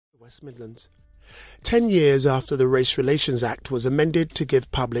West Midlands. 10 years after the Race Relations Act was amended to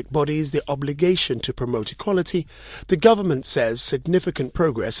give public bodies the obligation to promote equality, the government says significant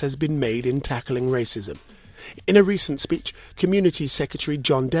progress has been made in tackling racism. In a recent speech, Community Secretary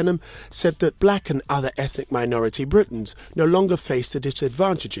John Denham said that black and other ethnic minority Britons no longer face the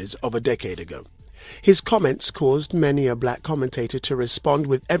disadvantages of a decade ago. His comments caused many a black commentator to respond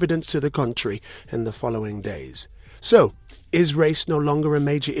with evidence to the contrary in the following days. So, is race no longer a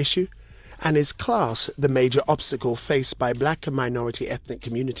major issue? And is class the major obstacle faced by black and minority ethnic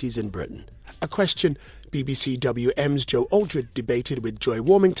communities in Britain? A question BBC WM's Joe Aldred debated with Joy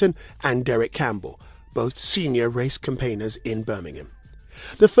Warmington and Derrick Campbell, both senior race campaigners in Birmingham.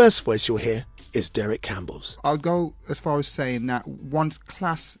 The first voice you'll hear is Derrick Campbell's. I'll go as far as saying that one's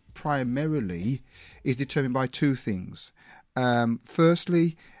class primarily is determined by two things.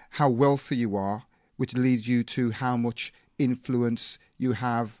 Firstly, how wealthy you are, which leads you to how much influence you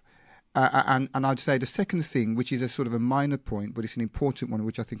have. And I'd say the second thing, which is a sort of a minor point, but it's an important one,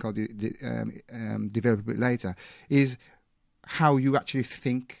 which I think I'll develop a bit later, is how you actually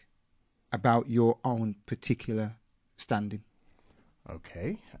think about your own particular standing.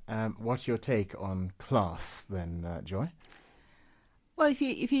 Okay. What's your take on class then, Joy? Well, if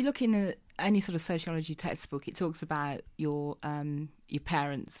you look in any sort of sociology textbook, it talks about your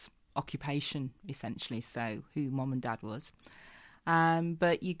parents' occupation, essentially, so who mum and dad was.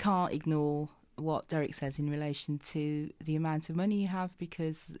 But you can't ignore what Derrick says in relation to the amount of money you have,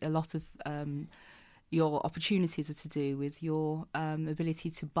 because a lot of your opportunities are to do with your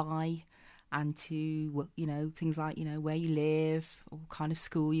ability to buy and to, things like, where you live, or kind of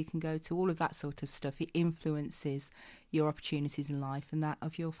school you can go to, all of that sort of stuff. It influences your opportunities in life and that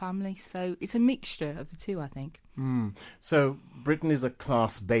of your family. So it's a mixture of the two, I think. So Britain is a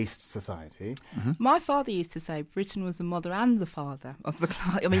class-based society. Mm-hmm. My father used to say Britain was the mother and the father of the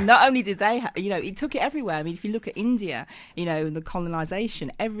class. I mean, not only did they, it took it everywhere. I mean, if you look at India, and the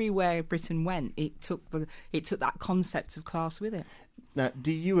colonisation, everywhere Britain went, it took that concept of class with it. Now,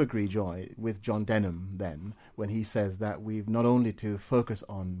 do you agree, Joy, with John Denham then, when he says that we've not only to focus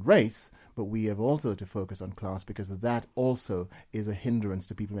on race, but we have also to focus on class, because that also is a hindrance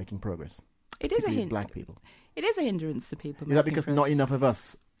to people making progress? It is a hindrance. Black people. It is a hindrance to people. Is that because not enough of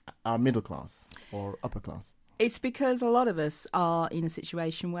us are middle class or upper class? It's because a lot of us are in a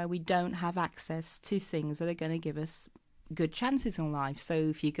situation where we don't have access to things that are going to give us good chances in life. So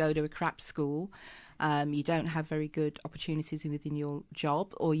if you go to a crap school, you don't have very good opportunities within your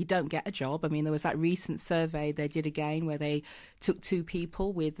job, or you don't get a job. I mean, there was that recent survey they did again where they took two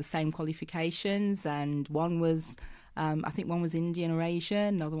people with the same qualifications, and one was, I think one was Indian or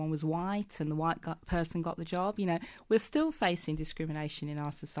Asian, another one was white, and the white person got the job. We're still facing discrimination in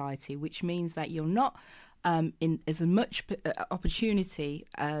our society, which means that you're not in as much opportunity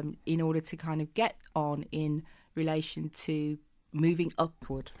in order to kind of get on in relation to moving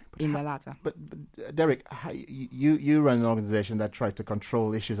upward in the ladder. But Derrick, you run an organisation that tries to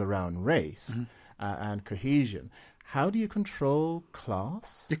control issues around race and cohesion. How do you control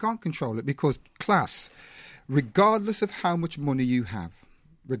class? You can't control it, because class, regardless of how much money you have,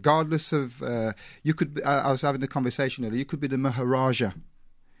 regardless of you could. I was having a conversation earlier. You could be the Maharaja.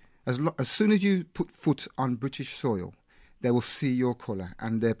 As soon as you put foot on British soil, they will see your colour,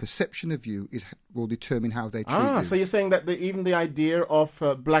 and their perception of you will determine how they treat you. So you're saying that even the idea of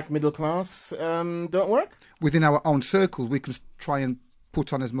black middle class don't work? Within our own circles, we can try and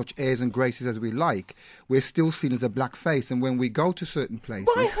put on as much airs and graces as we like. We're still seen as a black face, and when we go to certain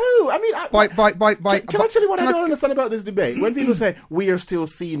places... By who? I mean... Can I tell you what I don't understand about this debate? When people say, we are still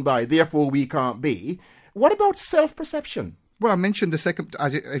seen by, therefore we can't be, what about self-perception? Well, I mentioned the second,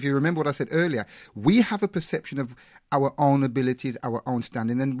 if you remember what I said earlier, we have a perception of our own abilities, our own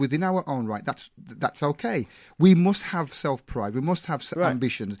standing, and within our own right, that's okay. We must have self-pride, we must have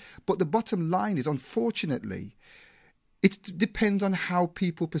ambitions, but the bottom line is, unfortunately, it depends on how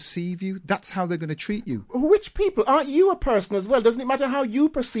people perceive you. That's how they're going to treat you. Which people? Aren't you a person as well? Doesn't it matter how you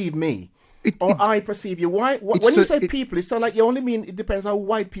perceive me? I perceive you. Why? When you say people, it sounds like you only mean it depends how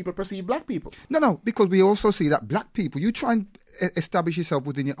white people perceive black people. No, because we also see that black people, you try and establish yourself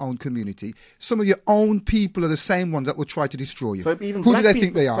within your own community. Some of your own people are the same ones that will try to destroy you. So even who do they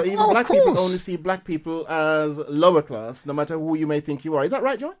think they are? So even black people only see black people as lower class, no matter who you may think you are. Is that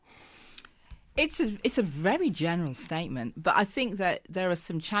right, Joy? It's a very general statement, but I think that there are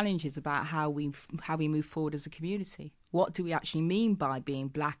some challenges about how we move forward as a community. What do we actually mean by being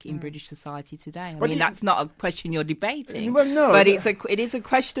black in British society today? I mean, that's not a question you're debating. Well, no, but it is a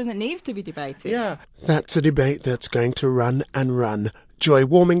question that needs to be debated. Yeah, that's a debate that's going to run and run. Joy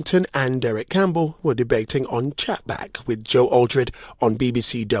Warmington and Derrick Campbell were debating on Chatback with Joe Aldred on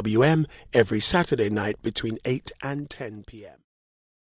BBC WM every Saturday night between 8 and 10 p.m.